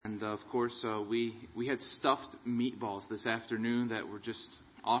And of course, we had stuffed meatballs this afternoon that were just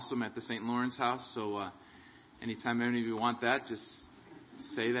awesome at the St. Lawrence house. So anytime any of you want that, just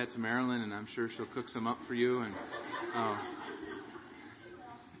say that to Marilyn, and I'm sure she'll cook some up for you. And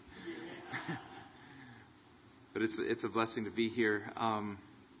but it's a blessing to be here.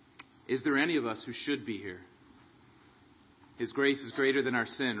 Is there any of us who should be here? His grace is greater than our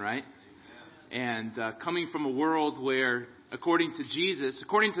sin, right? And coming from a world where, according to Jesus,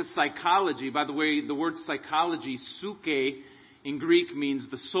 according to psychology, by the way, the word psychology, suke, in Greek means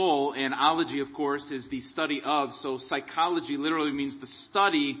the soul, and ology, of course, is the study of. So psychology literally means the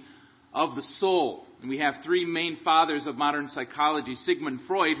study of the soul. And we have three main fathers of modern psychology. Sigmund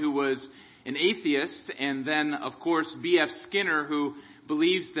Freud, who was an atheist, and then, of course, B.F. Skinner, who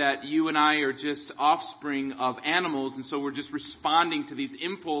believes that you and I are just offspring of animals, and so we're just responding to these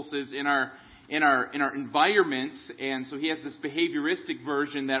impulses in our environment. And so he has this behavioristic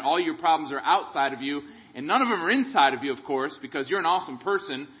version that all your problems are outside of you, and none of them are inside of you, of course, because you're an awesome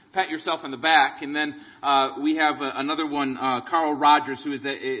person. Pat yourself on the back. And then we have another one, Carl Rogers, who is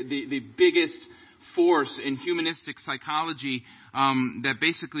the biggest force in humanistic psychology, that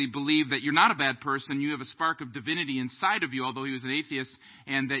basically believe that you're not a bad person. You have a spark of divinity inside of you, although he was an atheist,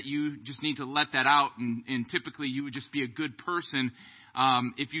 and that you just need to let that out. And typically you would just be a good person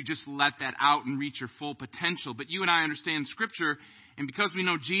if you just let that out and reach your full potential. But you and I understand Scripture, and because we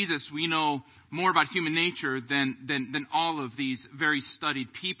know Jesus, we know more about human nature than all of these very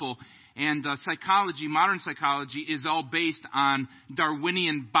studied people. And psychology, modern psychology, is all based on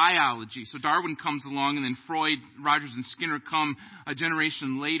Darwinian biology. So Darwin comes along, and then Freud, Rogers, and Skinner come a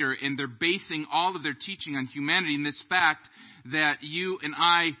generation later, and they're basing all of their teaching on humanity and this fact that you and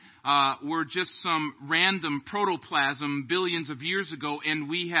I were just some random protoplasm billions of years ago, and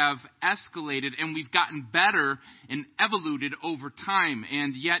we have escalated, and we've gotten better and evoluted over time.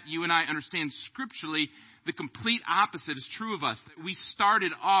 And yet you and I understand scripturally the complete opposite is true of us. That we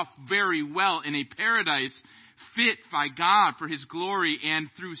started off very well in a paradise fit by God for His glory, and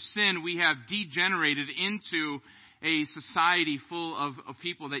through sin we have degenerated into a society full of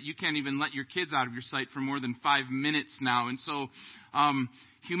people that you can't even let your kids out of your sight for more than 5 minutes now. And so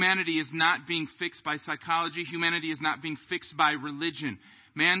humanity is not being fixed by psychology. Humanity is not being fixed by religion.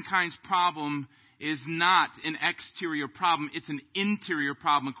 Mankind's problem is not an exterior problem. It's an interior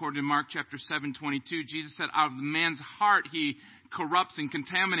problem, according to Mark chapter 7:22. Jesus said, out of the man's heart he corrupts and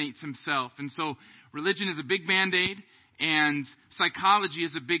contaminates himself. And so religion is a big Band-Aid, and psychology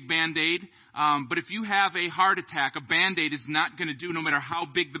is a big Band-Aid. But if you have a heart attack, a Band-Aid is not going to do, no matter how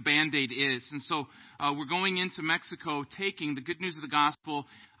big the Band-Aid is. And so we're going into Mexico taking the good news of the gospel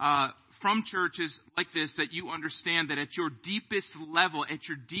from churches like this, that you understand that at your deepest level, at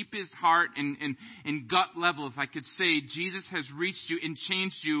your deepest heart and gut level, if I could say, Jesus has reached you and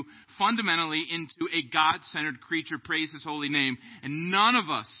changed you fundamentally into a God-centered creature. Praise His holy name. And none of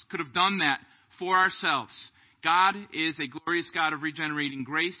us could have done that for ourselves. God is a glorious God of regenerating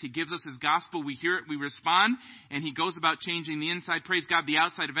grace. He gives us His gospel. We hear it, we respond, and He goes about changing the inside. Praise God, the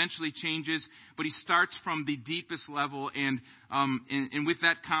outside eventually changes, but He starts from the deepest level. And with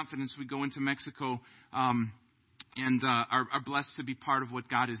that confidence, we go into Mexico and are blessed to be part of what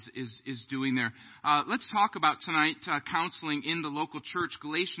God is doing there. Let's talk about tonight counseling in the local church.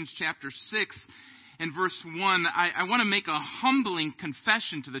 Galatians chapter 6 and verse 1. I want to make a humbling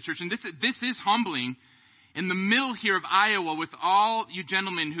confession to the church, and this is humbling. In the middle here of Iowa, with all you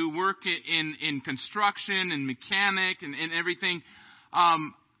gentlemen who work in construction and mechanic and everything,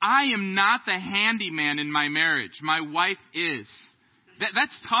 I am not the handyman in my marriage. My wife is.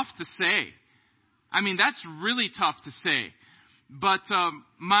 That's tough to say. I mean, that's really tough to say. But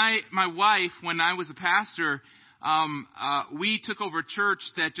my wife, when I was a pastor, we took over a church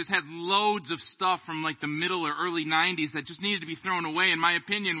that just had loads of stuff from like the middle or early 90s that just needed to be thrown away. And my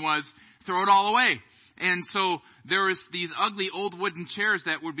opinion was, throw it all away. And so there was these ugly old wooden chairs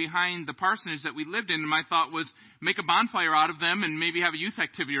that were behind the parsonage that we lived in. And my thought was, make a bonfire out of them and maybe have a youth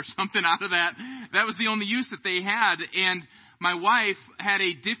activity or something out of that. That was the only use that they had. And my wife had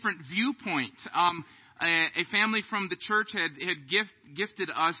a different viewpoint. A family from the church had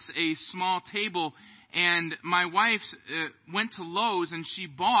gifted us a small table. And my wife went to Lowe's and she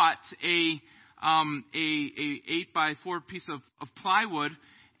bought a 8x4 piece of plywood.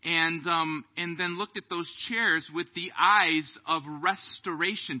 And then looked at those chairs with the eyes of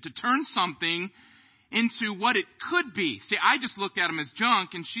restoration, to turn something into what it could be. See, I just looked at them as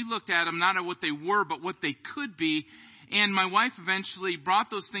junk, and she looked at them not at what they were, but what they could be. And my wife eventually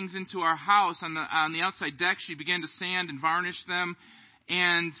brought those things into our house on the outside deck. She began to sand and varnish them,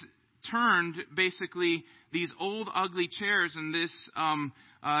 and turned basically these old ugly chairs and this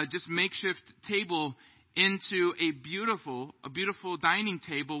just makeshift table into a beautiful dining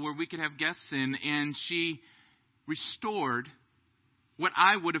table where we could have guests in, and she restored what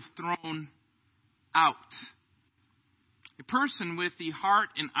I would have thrown out. A person with the heart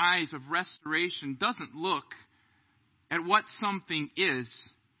and eyes of restoration doesn't look at what something is,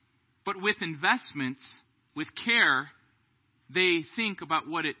 but with investment, with care, they think about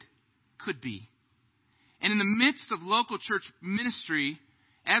what it could be. And in the midst of local church ministry,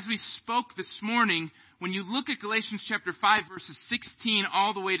 as we spoke this morning, when you look at Galatians chapter 5, verses 16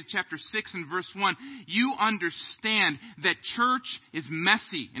 all the way to chapter 6 and verse 1, you understand that church is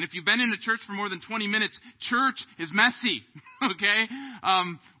messy. And if you've been in a church for more than 20 minutes, church is messy. Okay?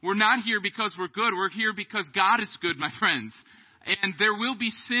 We're not here because we're good. We're here because God is good, my friends. And there will be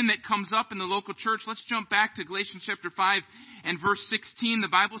sin that comes up in the local church. Let's jump back to Galatians chapter 5 and verse 16. The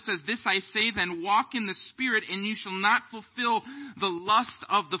Bible says, "This I say then, walk in the Spirit, and you shall not fulfill the lust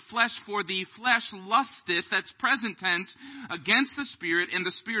of the flesh. For the flesh lusteth," that's present tense, "against the Spirit, and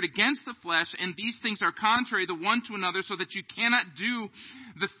the Spirit against the flesh. And these things are contrary the one to another, so that you cannot do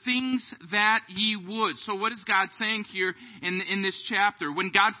the things that ye would." So what is God saying here in this chapter?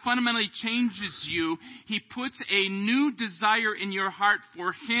 When God fundamentally changes you, He puts a new desire in your heart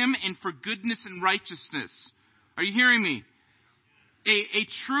for Him and for goodness and righteousness. Are you hearing me? A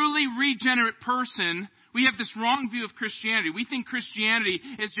truly regenerate person, we have this wrong view of Christianity. We think Christianity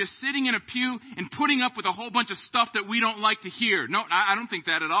is just sitting in a pew and putting up with a whole bunch of stuff that we don't like to hear. No, I don't think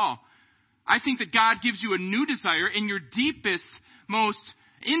that at all. I think that God gives you a new desire, and your deepest, most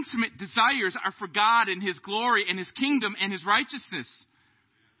intimate desires are for God and His glory and His kingdom and His righteousness.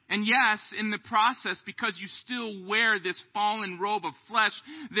 And yes, in the process, because you still wear this fallen robe of flesh,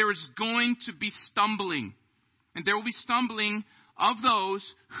 there is going to be stumbling. And there will be stumbling of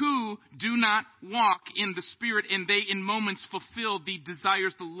those who do not walk in the Spirit, and they in moments fulfill the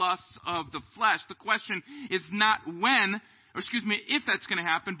desires, the lusts of the flesh. The question is not if that's going to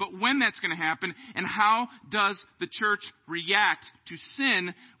happen, but when that's going to happen, and how does the church react to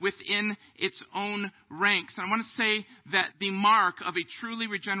sin within its own ranks. And I want to say that the mark of a truly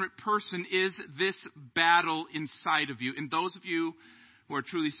regenerate person is this battle inside of you. And those of you who are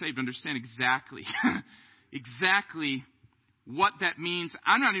truly saved understand exactly what that means.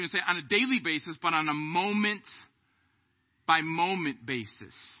 I'm not even saying on a daily basis, but on a moment by moment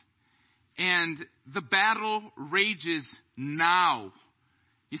basis. And the battle rages now.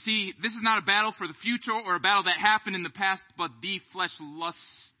 You see, this is not a battle for the future or a battle that happened in the past, but the flesh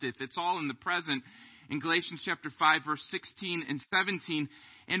lusteth. It's all in the present in Galatians chapter 5, verse 16 and 17.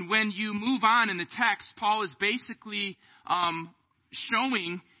 And when you move on in the text, Paul is basically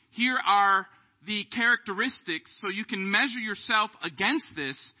showing here are the characteristics, so you can measure yourself against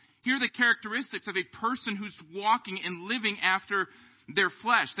this. Here are the characteristics of a person who's walking and living after their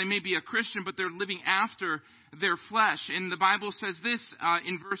flesh. They may be a Christian, but they're living after their flesh. And the Bible says this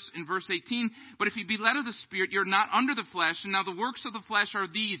in verse 18, "But if you be led of the Spirit, you're not under the flesh. And now the works of the flesh are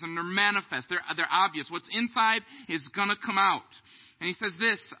these," and they're manifest. They're obvious. What's inside is going to come out. And he says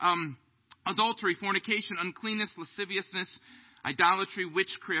this, "Adultery, fornication, uncleanness, lasciviousness, idolatry,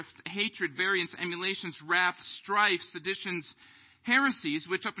 witchcraft, hatred, variance, emulations, wrath, strife, seditions, heresies,"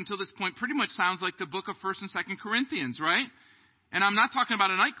 which up until this point pretty much sounds like the book of 1st and 2nd Corinthians, right? And I'm not talking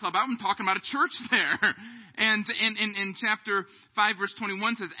about a nightclub. I'm talking about a church there. And in chapter 5, verse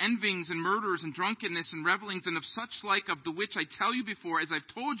 21 says, "Envyings and murders and drunkenness and revelings and of such like, of the which I tell you before, as I've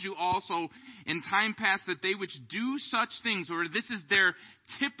told you also in time past, that they which do such things," or this is their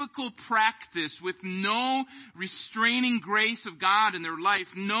typical practice with no restraining grace of God in their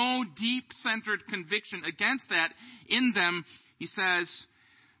life, no deep-centered conviction against that in them, he says,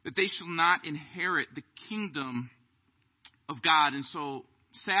 "that they shall not inherit the kingdom of God." And so,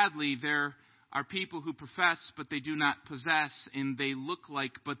 sadly, there are people who profess, but they do not possess, and they look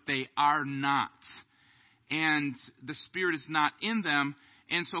like, but they are not. And the Spirit is not in them.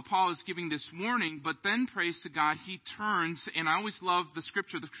 And so Paul is giving this warning, but then, praise to God, he turns, and I always love the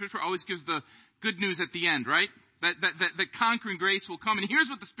Scripture. The Scripture always gives the good news at the end, right? That conquering grace will come. And here's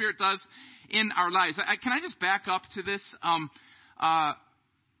what the Spirit does in our lives. Can I just back up to this?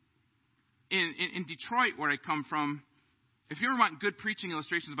 In Detroit, where I come from, if you ever want good preaching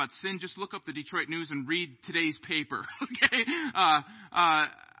illustrations about sin, just look up the Detroit News and read today's paper. Okay,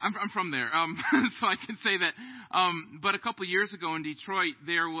 I'm from there, so I can say that. But a couple of years ago in Detroit,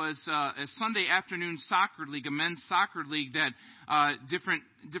 there was a Sunday afternoon soccer league, a men's soccer league that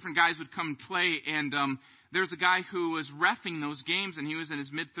different guys would come and play. And there was a guy who was reffing those games, and he was in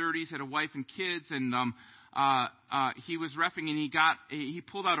his mid-30s, had a wife and kids, and he was reffing, and he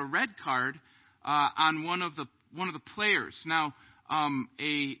pulled out a red card on one of the players. Now,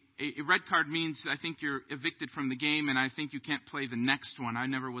 a red card means I think you're evicted from the game, and I think you can't play the next one. I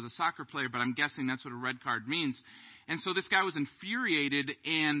never was a soccer player, but I'm guessing that's what a red card means. And so this guy was infuriated,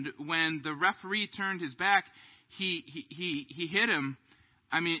 and when the referee turned his back, he hit him.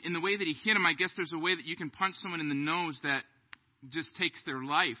 I mean, in the way that he hit him, I guess there's a way that you can punch someone in the nose that just takes their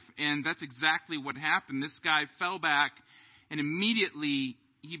life. And that's exactly what happened. This guy fell back, and immediately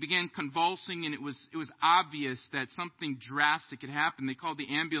he began convulsing, and it was obvious that something drastic had happened. They called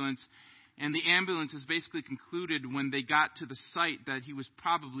the ambulance, and the ambulance has basically concluded when they got to the site that he was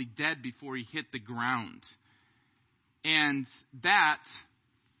probably dead before he hit the ground. And that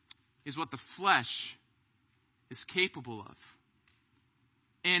is what the flesh is capable of.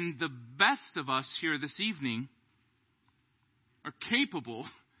 And the best of us here this evening are capable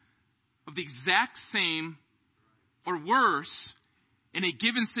of the exact same or worse in a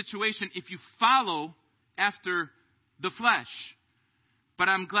given situation if you follow after the flesh. But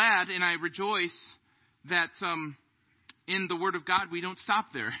I'm glad and I rejoice that in the Word of God we don't stop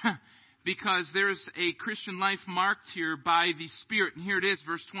there. Because there's a Christian life marked here by the Spirit. And here it is,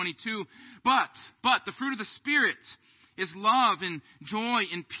 verse 22. But the fruit of the Spirit is love and joy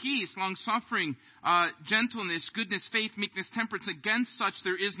and peace, long-suffering, gentleness, goodness, faith, meekness, temperance. Against such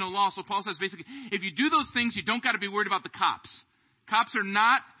there is no law. So Paul says basically, if you do those things, you don't got to be worried about the cops. Cops are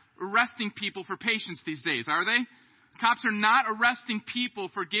not arresting people for patience these days, are they? Cops are not arresting people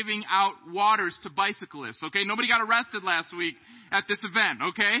for giving out waters to bicyclists, okay? Nobody got arrested last week at this event,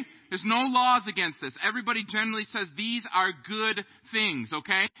 okay? There's no laws against this. Everybody generally says these are good things,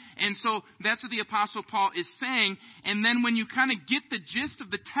 okay? And so that's what the Apostle Paul is saying. And then when you kind of get the gist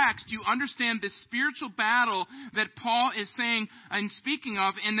of the text, you understand this spiritual battle that Paul is saying and speaking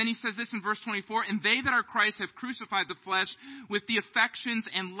of. And then he says this in verse 24, and they that are Christ have crucified the flesh with the affections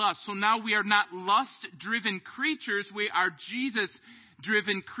and lusts. So now we are not lust-driven creatures. We are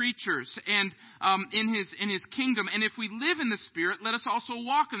Jesus-driven creatures, and in his kingdom. And if we live in the Spirit, let us also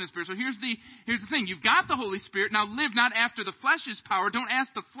walk in the Spirit. So here's the thing: you've got the Holy Spirit. Now live not after the flesh's power. Don't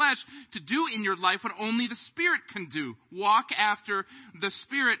ask the flesh to do in your life what only the Spirit can do. Walk after the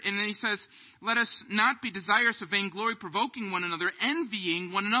Spirit. And then he says, "Let us not be desirous of vainglory, provoking one another,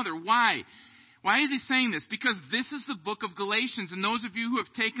 envying one another." Why? Why is he saying this? Because this is the book of Galatians. And those of you who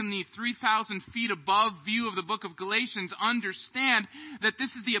have taken the 3,000 feet above view of the book of Galatians understand that this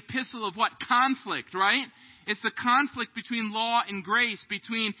is the epistle of what? Conflict, right? It's the conflict between law and grace,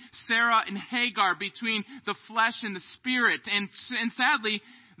 between Sarah and Hagar, between the flesh and the spirit. And sadly,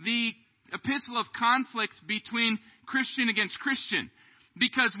 the epistle of conflict between Christian against Christian.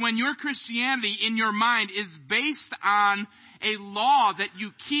 Because when your Christianity in your mind is based on a law that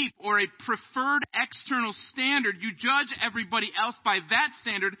you keep or a preferred external standard, you judge everybody else by that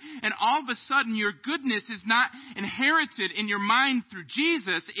standard, and all of a sudden your goodness is not inherited in your mind through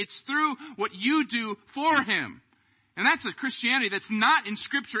Jesus, it's through what you do for Him. And that's a Christianity that's not in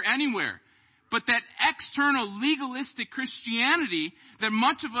Scripture anywhere. But that external legalistic Christianity that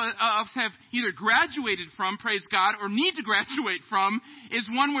much of us have either graduated from, praise God, or need to graduate from, is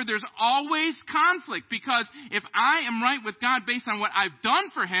one where there's always conflict. Because if I am right with God based on what I've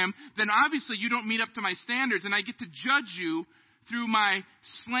done for Him, then obviously you don't meet up to my standards, and I get to judge you through my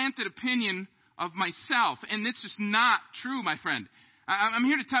slanted opinion of myself. And it's just not true, my friend. I'm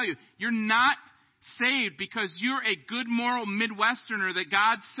here to tell you, you're not saved because you're a good moral Midwesterner that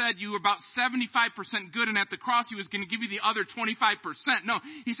God said you were about 75% good, and at the cross He was going to give you the other 25%. No,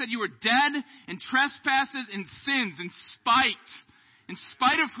 He said you were dead in trespasses and sins in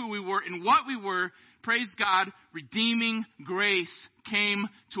spite of who we were and what we were. Praise God, redeeming grace came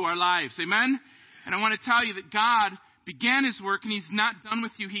to our lives. Amen? And I want to tell you that God began His work, and He's not done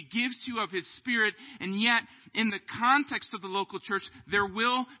with you. He gives to you of His Spirit, and yet in the context of the local church, there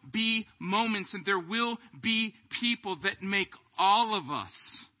will be moments and there will be people that make all of us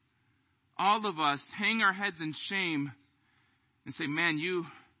hang our heads in shame and say, man, you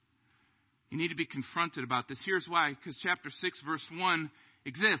need to be confronted about this. Here's why. Because chapter 6, verse 1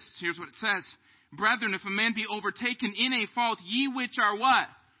 exists. Here's what it says. Brethren, if a man be overtaken in a fault, ye which are what?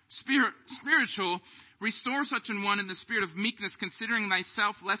 Spiritual, restore such an one in the spirit of meekness, considering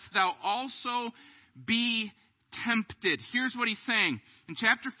thyself, lest thou also be tempted. Here's what he's saying. In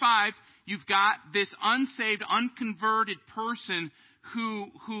chapter 5, you've got this unsaved, unconverted person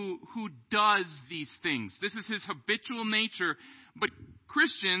who does these things. This is his habitual nature. But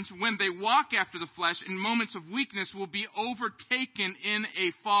Christians, when they walk after the flesh in moments of weakness, will be overtaken in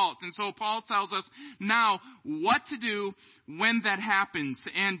a fault. And so Paul tells us now what to do when that happens.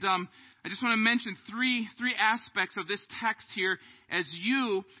 And I just want to mention three aspects of this text here as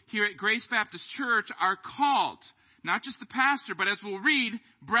you here at Grace Baptist Church are called. not just the pastor, but as we'll read,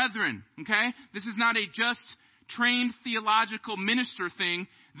 brethren, okay? This is not a just trained theological minister thing.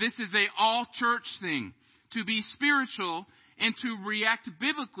 This is a all church thing. To be spiritual and to react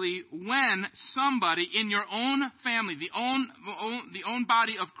biblically when somebody in your own family, the own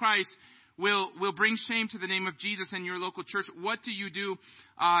body of Christ, will bring shame to the name of Jesus in your local church. What do you do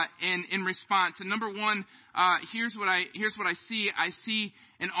in response? And number one, here's what I see. I see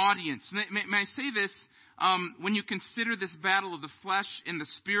an audience. May I say this? When you consider this battle of the flesh and the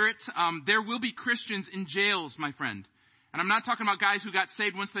spirit, there will be Christians in jails, my friend. And I'm not talking about guys who got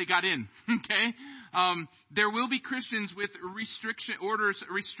saved once they got in, okay? There will be Christians with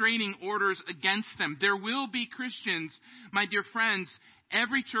restraining orders against them. There will be Christians, my dear friends,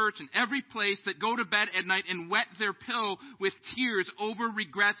 every church and every place that go to bed at night and wet their pillow with tears over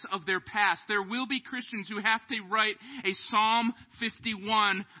regrets of their past. There will be Christians who have to write a Psalm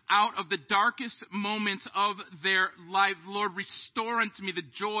 51 out of the darkest moments of their life. Lord, restore unto me the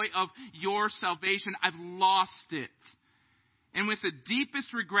joy of your salvation. I've lost it. And with the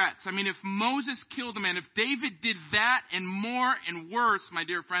deepest regrets, I mean, if Moses killed a man, if David did that and more and worse, my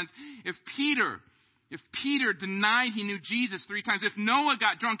dear friends, if Peter denied he knew Jesus 3 times, if Noah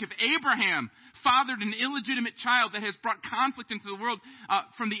got drunk, if Abraham fathered an illegitimate child that has brought conflict into the world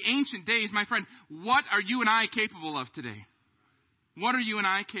from the ancient days, my friend, what are you and I capable of today? What are you and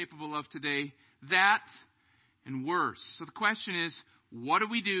I capable of today? That and worse. So the question is, what do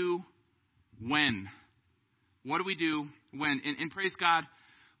we do when? What do we do when? And praise God,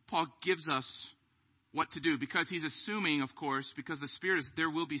 Paul gives us what to do, because he's assuming, of course, because the Spirit is, there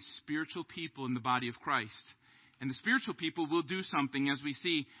will be spiritual people in the body of Christ. And the spiritual people will do something, as we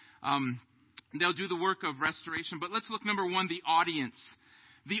see. They'll do the work of restoration. But let's look, number one, the audience.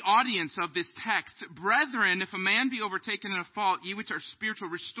 The audience of this text. Brethren, if a man be overtaken in a fault, ye which are spiritual,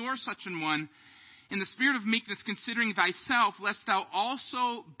 restore such an one in the spirit of meekness, considering thyself, lest thou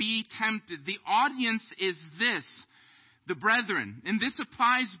also be tempted. The audience is this, the brethren. And this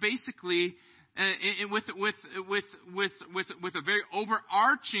applies basically with a very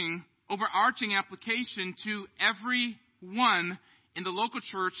overarching application to everyone in the local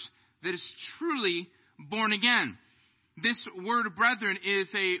church that is truly born again. This word brethren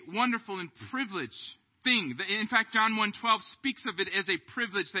is a wonderful and privileged thing. In fact, John 1:12 speaks of it as a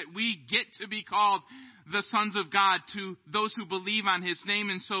privilege that we get to be called the sons of God to those who believe on his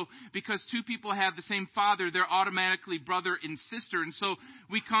name. And so because two people have the same father, they're automatically brother and sister. And so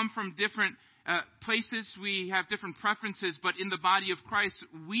we come from different places, we have different preferences, but in the body of Christ,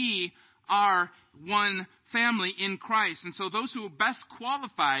 we are one family in Christ. And so those who are best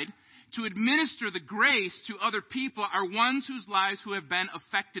qualified to administer the grace to other people are ones whose lives who have been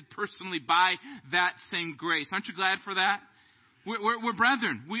affected personally by that same grace. Aren't you glad for that? We're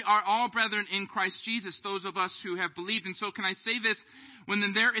brethren. We are all brethren in Christ Jesus, those of us who have believed. And so can I say this? When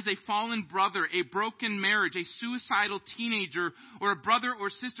then there is a fallen brother, a broken marriage, a suicidal teenager, or a brother or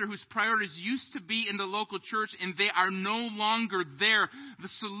sister whose priorities used to be in the local church and they are no longer there, the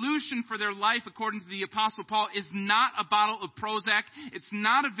solution for their life, according to the Apostle Paul, is not a bottle of Prozac. It's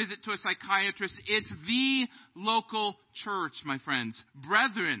not a visit to a psychiatrist. It's the local church, my friends.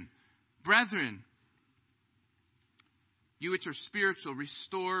 Brethren, you which are spiritual,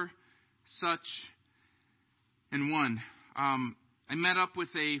 restore such an one. I met up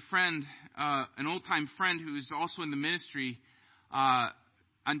with a friend, an old-time friend who's also in the ministry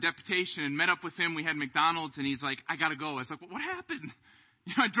on deputation, and met up with him. We had McDonald's, and he's like, I got to go. I was like, well, what happened?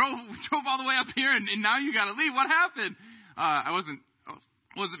 You know, I drove all the way up here, and now you got to leave. What happened? I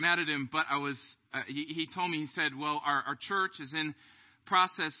wasn't mad at him, but I was. He told me, he said, well, our church is in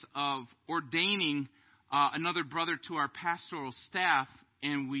process of ordaining another brother to our pastoral staff,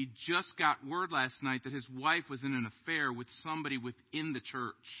 and we just got word last night that his wife was in an affair with somebody within the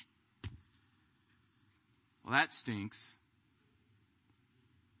church. Well, that stinks.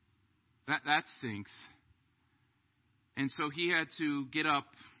 That stinks. And so he had to get up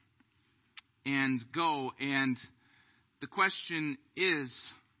and go, and the question is,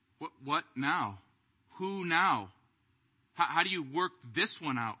 what now? Who now? How do you work this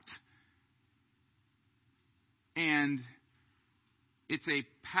one out? And it's a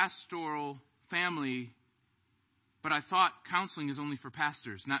pastoral family, but I thought counseling is only for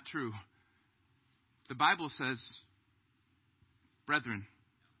pastors. Not true. The Bible says, brethren.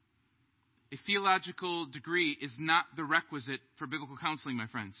 A theological degree is not the requisite for biblical counseling, my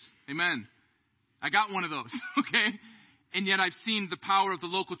friends. Amen. I got one of those, okay? And yet I've seen the power of the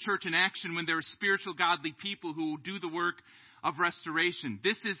local church in action when there are spiritual, godly people who do the work of restoration.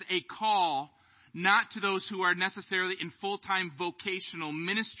 This is a call not to those who are necessarily in full-time vocational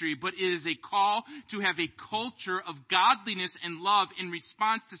ministry, but it is a call to have a culture of godliness and love in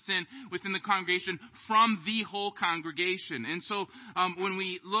response to sin within the congregation from the whole congregation. And so when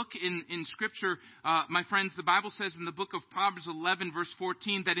we look in Scripture, my friends, the Bible says in the book of Proverbs 11, verse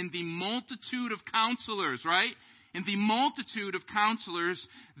 14, that in the multitude of counselors, right? In the multitude of counselors,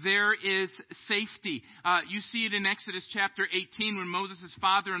 there is safety. You see it in Exodus chapter 18 when Moses'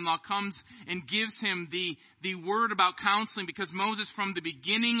 father-in-law comes and gives him the word about counseling, because Moses, from the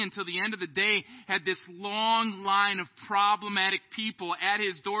beginning until the end of the day, had this long line of problematic people at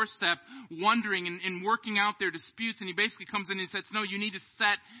his doorstep wondering and working out their disputes. And he basically comes in and says, no, you need to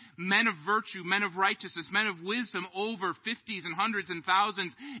set men of virtue, men of righteousness, men of wisdom over 50s and hundreds and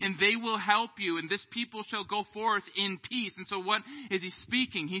thousands, and they will help you, and this people shall go forth in peace. And so what is he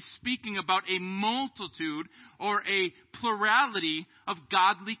speaking? He's speaking about a multitude or a plurality of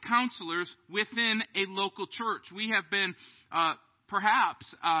godly counselors within a local church. We have been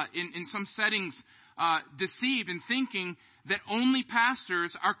perhaps in some settings deceived in thinking that only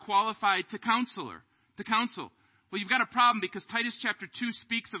pastors are qualified to counsel. Well, you've got a problem, because Titus chapter 2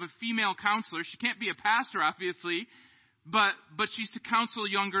 speaks of a female counselor. She can't be a pastor, obviously, but she's to counsel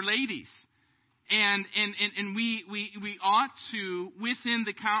younger ladies. And we ought to, within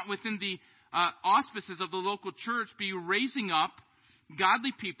the auspices of the local church, be raising up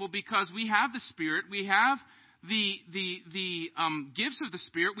godly people, because we have the Spirit, we have the gifts of the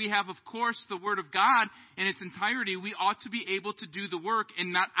Spirit, we have, of course, the Word of God in its entirety. We ought to be able to do the work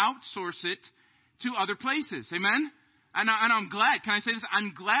and not outsource it to other places. Amen? And I'm glad. Can I say this?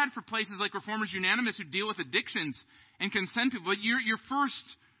 I'm glad for places like Reformers Unanimous who deal with addictions and can send people. But your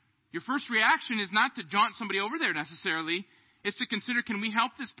first reaction is not to jaunt somebody over there necessarily. It's to consider, can we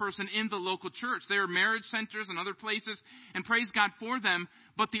help this person in the local church? There are marriage centers and other places, and praise God for them.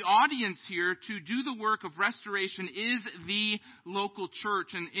 But the audience here to do the work of restoration is the local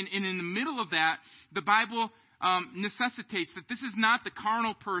church. And in the middle of that, the Bible necessitates that this is not the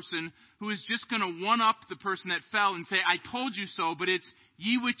carnal person who is just going to one-up the person that fell and say, I told you so, but it's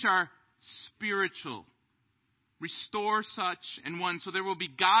ye which are spiritual. Restore such and one. So there will be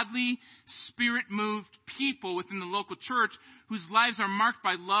godly, Spirit-moved people within the local church whose lives are marked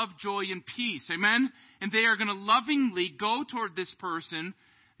by love, joy, and peace. Amen? And they are going to lovingly go toward this person,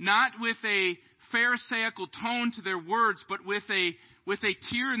 not with a pharisaical tone to their words, but with a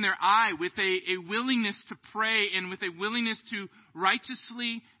tear in their eye, with a willingness to pray, and with a willingness to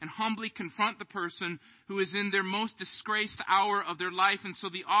righteously and humbly confront the person who is in their most disgraced hour of their life. And so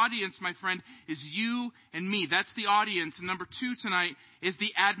the audience, my friend, is you and me. That's the audience. And number 2 tonight is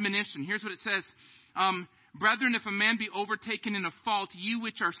the admonition. Here's what it says. Brethren, if a man be overtaken in a fault, ye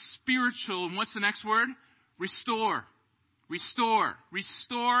which are spiritual, and what's the next word? Restore. Restore.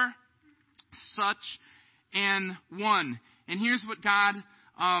 Restore such an one. And here's what God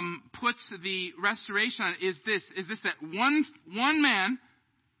puts the restoration on, is this that one man,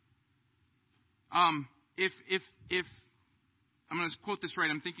 if I'm going to quote this right,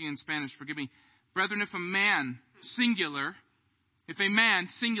 I'm thinking in Spanish, forgive me. Brethren, if a man, singular,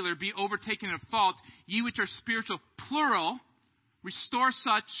 be overtaken in a fault, ye which are spiritual, plural, restore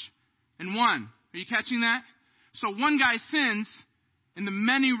such an one. Are you catching that? So one guy sins, and the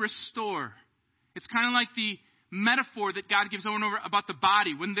many restore. It's kind of like the metaphor that God gives over and over about the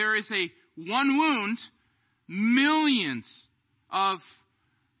body. When there is a one wound, millions of,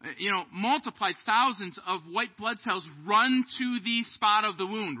 multiplied thousands of white blood cells run to the spot of the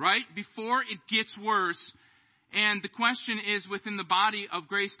wound, right? Before it gets worse. And the question is, within the body of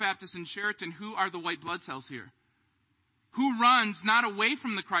Grace Baptist in Chariton, who are the white blood cells here? Who runs not away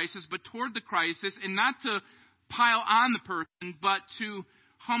from the crisis, but toward the crisis, and not to pile on the person, but to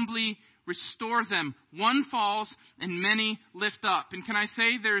humbly restore them. One falls and many lift up. And can I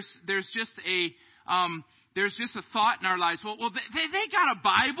say there's just a thought in our lives. Well, they got a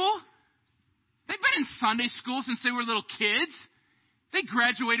Bible. They've been in Sunday school since they were little kids. They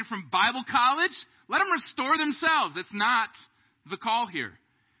graduated from Bible college. Let them restore themselves. That's not the call here.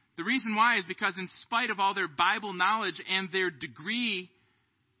 The reason why is because in spite of all their Bible knowledge and their degree,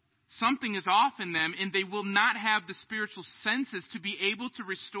 something is off in them, and they will not have the spiritual senses to be able to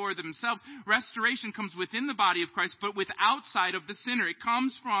restore themselves. Restoration comes within the body of Christ, but with outside of the sinner. It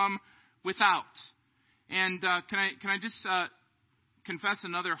comes from without. And can I just confess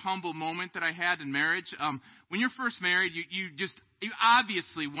another humble moment that I had in marriage? When you're first married, you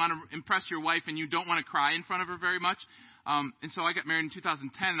obviously want to impress your wife, and you don't want to cry in front of her very much. And so I got married in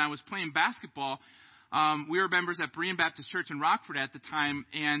 2010, and I was playing basketball. We were members at Berean Baptist Church in Rockford at the time,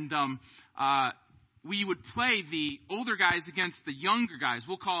 and we would play the older guys against the younger guys.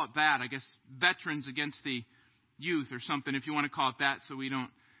 We'll call it that, I guess, veterans against the youth or something, if you want to call it that, so we don't,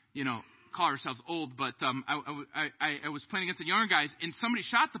 call ourselves old. But I was playing against the younger guys, and somebody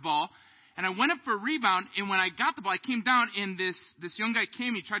shot the ball, and I went up for a rebound, and when I got the ball, I came down, and this young guy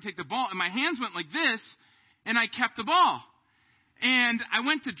came, he tried to take the ball, and my hands went like this, and I kept the ball. And I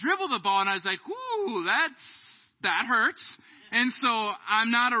went to dribble the ball, and I was like, "Ooh, that hurts." And so I'm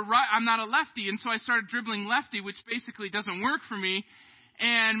not a lefty, and so I started dribbling lefty, which basically doesn't work for me.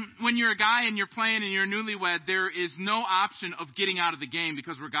 And when you're a guy and you're playing and you're newlywed, there is no option of getting out of the game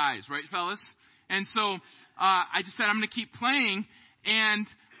because we're guys, right, fellas? And so I just said I'm going to keep playing, and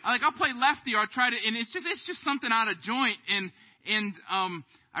I'll play lefty, or I'll try to, and it's just something out of joint, and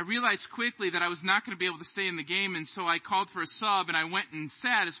I realized quickly that I was not going to be able to stay in the game, and so I called for a sub, and I went and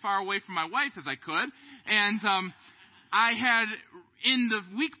sat as far away from my wife as I could. And I had, in the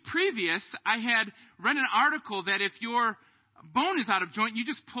week previous, I had read an article that if your bone is out of joint, you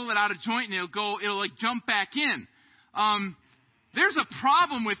just pull it out of joint, and it'll like jump back in. There's a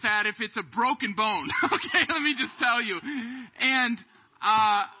problem with that if it's a broken bone. Okay, let me just tell you. And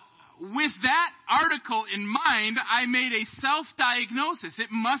with that article in mind, I made a self-diagnosis.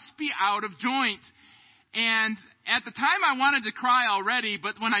 It must be out of joint. And at the time, I wanted to cry already,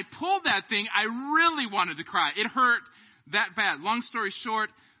 but when I pulled that thing, I really wanted to cry. It hurt that bad. Long story short,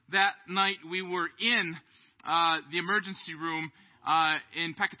 that night we were in the emergency room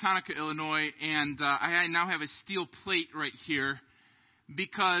in Pecatonica, Illinois, and I now have a steel plate right here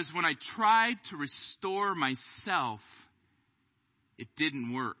because when I tried to restore myself, it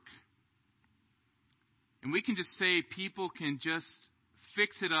didn't work. And we can just say people can just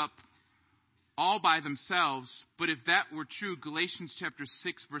fix it up all by themselves, but if that were true, Galatians chapter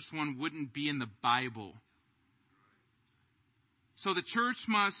 6, verse 1 wouldn't be in the Bible. So the church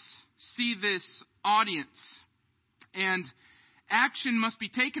must see this audience, and action must be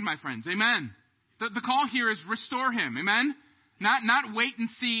taken, my friends. Amen. The call here is restore him. Amen. Not wait and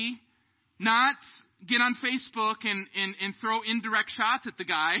see, not get on Facebook and throw indirect shots at the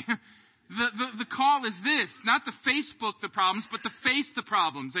guy. The call is this, not to Facebook the problems, but to face the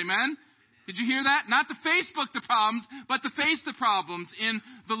problems. Amen? Did you hear that? Not to Facebook the problems, but to face the problems in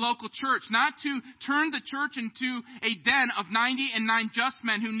the local church. Not to turn the church into a den of 99 just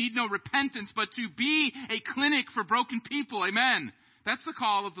men who need no repentance, but to be a clinic for broken people. Amen? That's the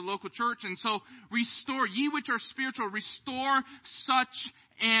call of the local church. And so, restore, ye which are spiritual, restore such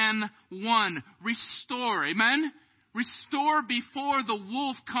an one. Restore. Amen? Restore before the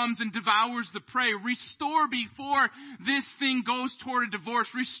wolf comes and devours the prey. Restore before this thing goes toward a divorce.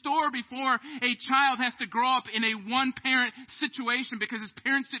 Restore before a child has to grow up in a one-parent situation because his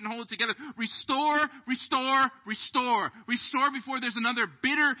parents didn't hold it together. Restore, restore, restore. Restore before there's another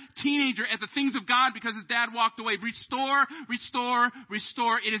bitter teenager at the things of God because his dad walked away. Restore, restore,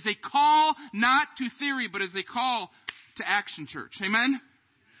 restore. It is a call not to theory, but is a call to action, church. Amen?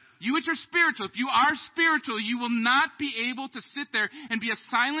 You which are spiritual, if you are spiritual, you will not be able to sit there and be a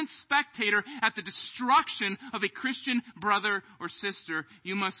silent spectator at the destruction of a Christian brother or sister.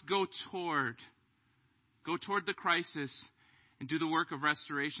 You must go toward the crisis and do the work of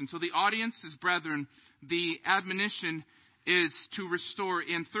restoration. So the audience is brethren. The admonition is to restore.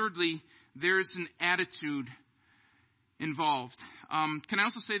 And thirdly, there is an attitude involved. Can I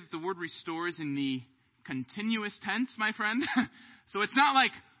also say that the word restore is in the continuous tense, my friend? So it's not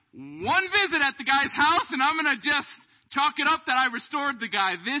like one visit at the guy's house and I'm going to just chalk it up that I restored the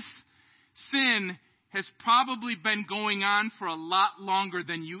guy. This sin has probably been going on for a lot longer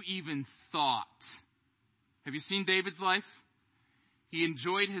than you even thought. Have you seen David's life? He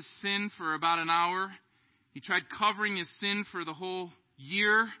enjoyed his sin for about an hour. He tried covering his sin for the whole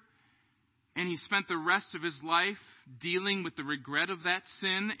year. And he spent the rest of his life dealing with the regret of that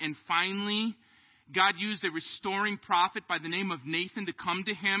sin. And finally, God used a restoring prophet by the name of Nathan to come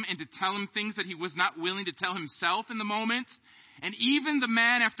to him and to tell him things that he was not willing to tell himself in the moment. And even the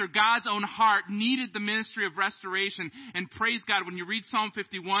man after God's own heart needed the ministry of restoration. And praise God, when you read Psalm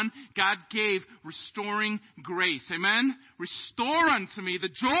 51, God gave restoring grace. Amen? Restore unto me the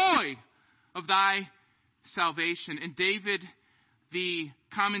joy of thy salvation. And David, the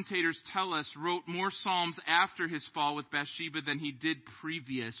commentators tell us, wrote more psalms after his fall with Bathsheba than he did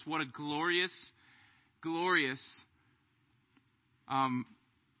previous. What a glorious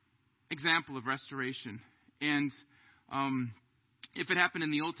example of restoration. And if it happened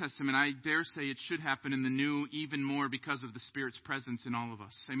in the Old Testament, I dare say it should happen in the New even more because of the Spirit's presence in all of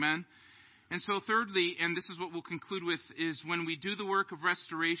us. Amen? And so thirdly, and this is what we'll conclude with, is when we do the work of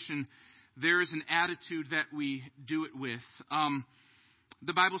restoration, there is an attitude that we do it with.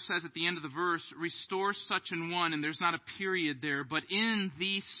 the Bible says at the end of the verse, restore such an one, and there's not a period there, but in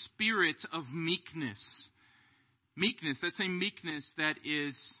the spirit of meekness. Meekness, that same meekness that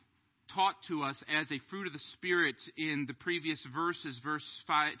is taught to us as a fruit of the Spirit in the previous verses,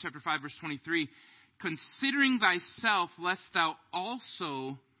 chapter 5, verse 23. Considering thyself, lest thou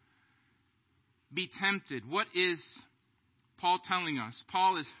also be tempted. What is Paul telling us?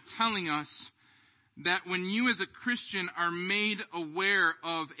 Paul is telling us that when you as a Christian are made aware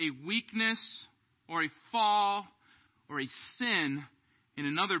of a weakness or a fall or a sin in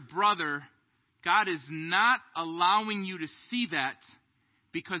another brother, God is not allowing you to see that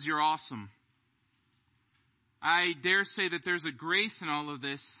because you're awesome. I dare say that there's a grace in all of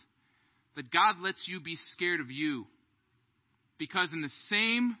this, that God lets you be scared of you. Because in the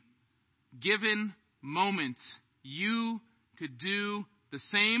same given moment, you could do the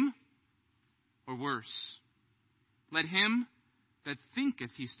same or worse. Let him that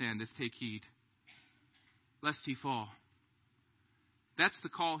thinketh he standeth take heed, lest he fall. That's the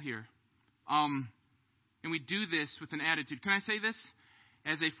call here. And we do this with an attitude. Can I say this?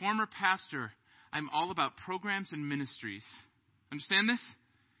 As a former pastor, I'm all about programs and ministries. Understand this?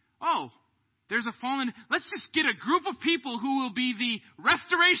 Oh, there's a fallen... Let's just get a group of people who will be the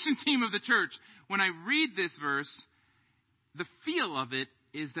restoration team of the church. When I read this verse, the feel of it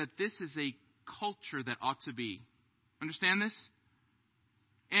is that this is a culture that ought to be. Understand this?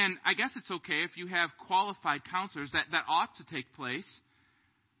 And I guess it's okay if you have qualified counselors. That ought to take place.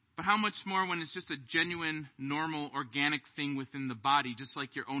 But how much more when it's just a genuine, normal, organic thing within the body, just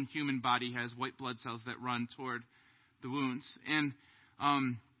like your own human body has white blood cells that run toward the wounds. And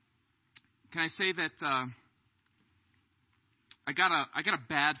can I say that I got a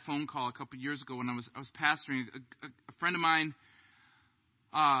bad phone call a couple years ago when I was pastoring. A friend of mine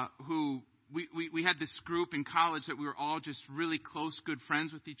who we had this group in college that we were all just really close, good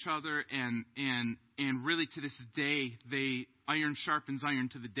friends with each other, and really to this day, iron sharpens iron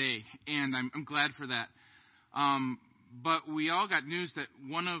to the day, and I'm glad for that. But we all got news that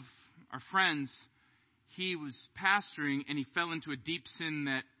one of our friends, he was pastoring, and he fell into a deep sin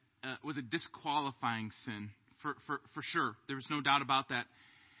that was a disqualifying sin, for sure. There was no doubt about that.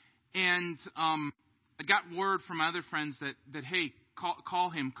 And I got word from my other friends that hey, call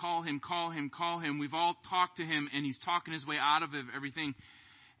him. We've all talked to him, and he's talking his way out of everything.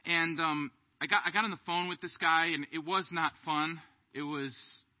 And I got on the phone with this guy, and it was not fun. It was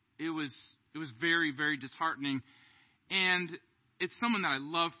very, very disheartening. And it's someone that I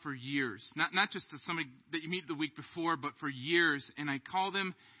love for years, not just to somebody that you meet the week before, but for years. And I called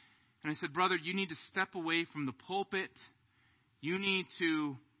him, and I said, brother, you need to step away from the pulpit. You need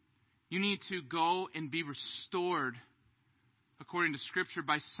to go and be restored according to Scripture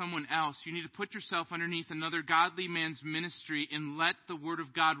by someone else. You need to put yourself underneath another godly man's ministry and let the Word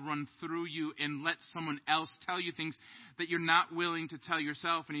of God run through you and let someone else tell you things that you're not willing to tell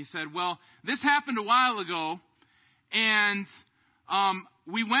yourself. And he said, well, this happened a while ago, and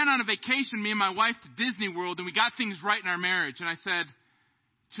we went on a vacation, me and my wife, to Disney World, and we got things right in our marriage. And I said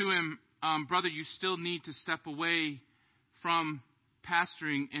to him, brother, you still need to step away from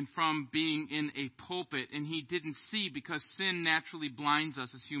pastoring and from being in a pulpit. And he didn't see, because sin naturally blinds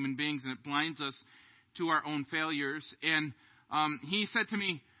us as human beings, and it blinds us to our own failures. And he said to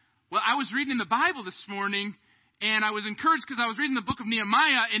me, well, I was reading in the Bible this morning, and I was encouraged because I was reading the book of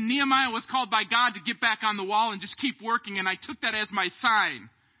Nehemiah, and Nehemiah was called by God to get back on the wall and just keep working, and I took that as my sign.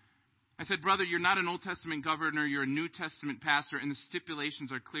 I said, brother, you're not an Old Testament governor, you're a New Testament pastor, and the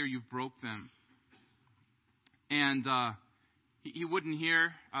stipulations are clear, you've broke them. And he wouldn't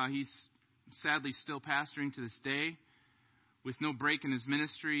hear. He's sadly still pastoring to this day with no break in his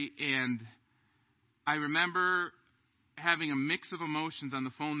ministry. And I remember having a mix of emotions on the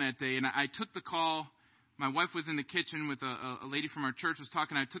phone that day. And I took the call. My wife was in the kitchen with a lady from our church was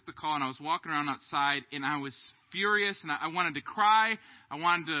talking. I took the call, and I was walking around outside, and I was furious, and I wanted to cry. I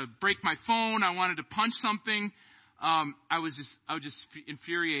wanted to break my phone. I wanted to punch something. I was just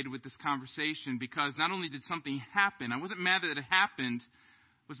infuriated with this conversation, because not only did something happen, I wasn't mad that it happened.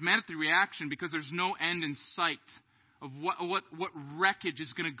 I was mad at the reaction, because there's no end in sight of what wreckage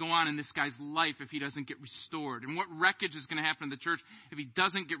is going to go on in this guy's life if he doesn't get restored, and what wreckage is going to happen in the church if he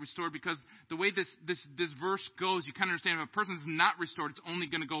doesn't get restored. Because the way this verse goes, you kind of understand if a person's not restored, it's only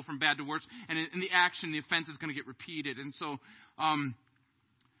going to go from bad to worse, and in the action, the offense is going to get repeated. And so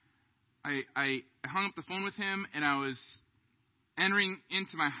I hung up the phone with him, and I was entering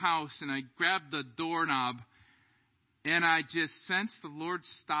into my house, and I grabbed the doorknob, and I just sensed the Lord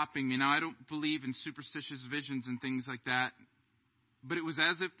stopping me. Now, I don't believe in superstitious visions and things like that, but it was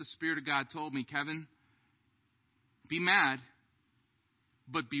as if the Spirit of God told me, Kevin, be mad,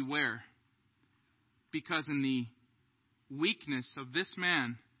 But beware, because in the weakness of this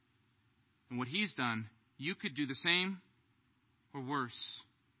man and what he's done, you could do the same or worse.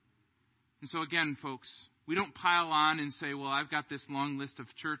 And so again, folks, we don't pile on and say, well, I've got this long list of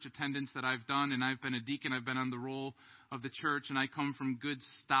church attendance that I've done, and I've been a deacon, I've been on the roll of the church, and I come from good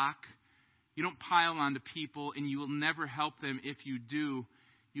stock. You don't pile on to people, and you will never help them if you do.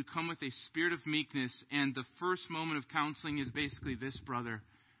 You come with a spirit of meekness, and the first moment of counseling is basically this, brother.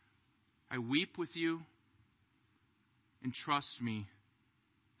 I weep with you, and trust me,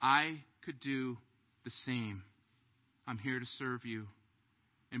 I could do the same. I'm here to serve you.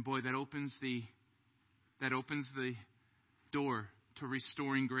 And boy, that opens the door to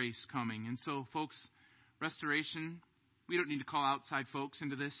restoring grace coming. And so, folks, restoration, we don't need to call outside folks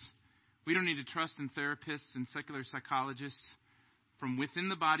into this. We don't need to trust in therapists and secular psychologists. From within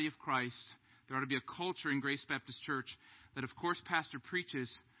the body of Christ, there ought to be a culture in Grace Baptist Church that, of course, pastor preaches,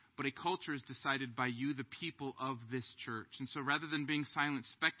 but a culture is decided by you, the people of this church. And so rather than being silent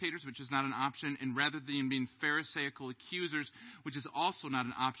spectators, which is not an option, and rather than being pharisaical accusers, which is also not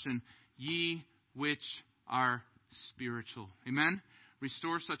an option, ye which are spiritual. Amen?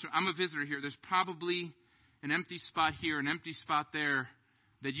 Restore such. I'm a visitor here. There's probably an empty spot here, an empty spot there,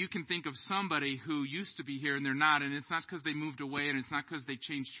 that you can think of somebody who used to be here and they're not. And it's not because they moved away, and it's not because they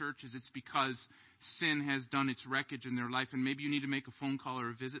changed churches. It's because sin has done its wreckage in their life. And maybe you need to make a phone call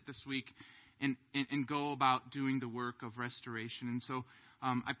or a visit this week and go about doing the work of restoration. And so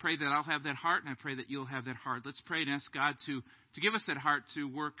I pray that I'll have that heart, and I pray that you'll have that heart. Let's pray and ask God to give us that heart to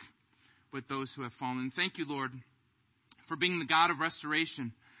work with those who have fallen. Thank you, Lord, for being the God of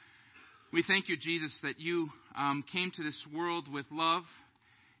restoration. We thank you, Jesus, that you came to this world with love,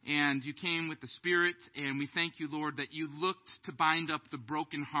 and you came with the Spirit, and we thank you, Lord, that you looked to bind up the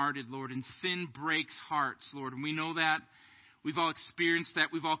brokenhearted, Lord, and sin breaks hearts, Lord, and we know that. We've all experienced that.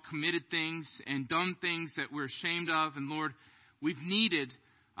 We've all committed things and done things that we're ashamed of, and Lord, we've needed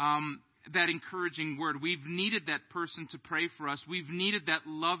that encouraging word. We've needed that person to pray for us. We've needed that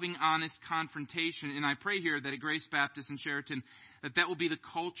loving, honest confrontation, and I pray here that at Grace Baptist in Chariton, that will be the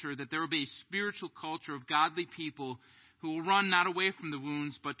culture, that there will be a spiritual culture of godly people who will run not away from the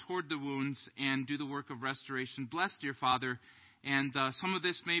wounds, but toward the wounds and do the work of restoration. Bless, dear Father. And some of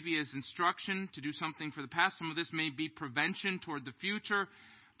this may be as instruction to do something for the past. Some of this may be prevention toward the future.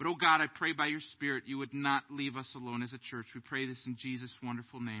 But, oh God, I pray by your Spirit you would not leave us alone as a church. We pray this in Jesus'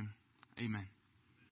 wonderful name. Amen.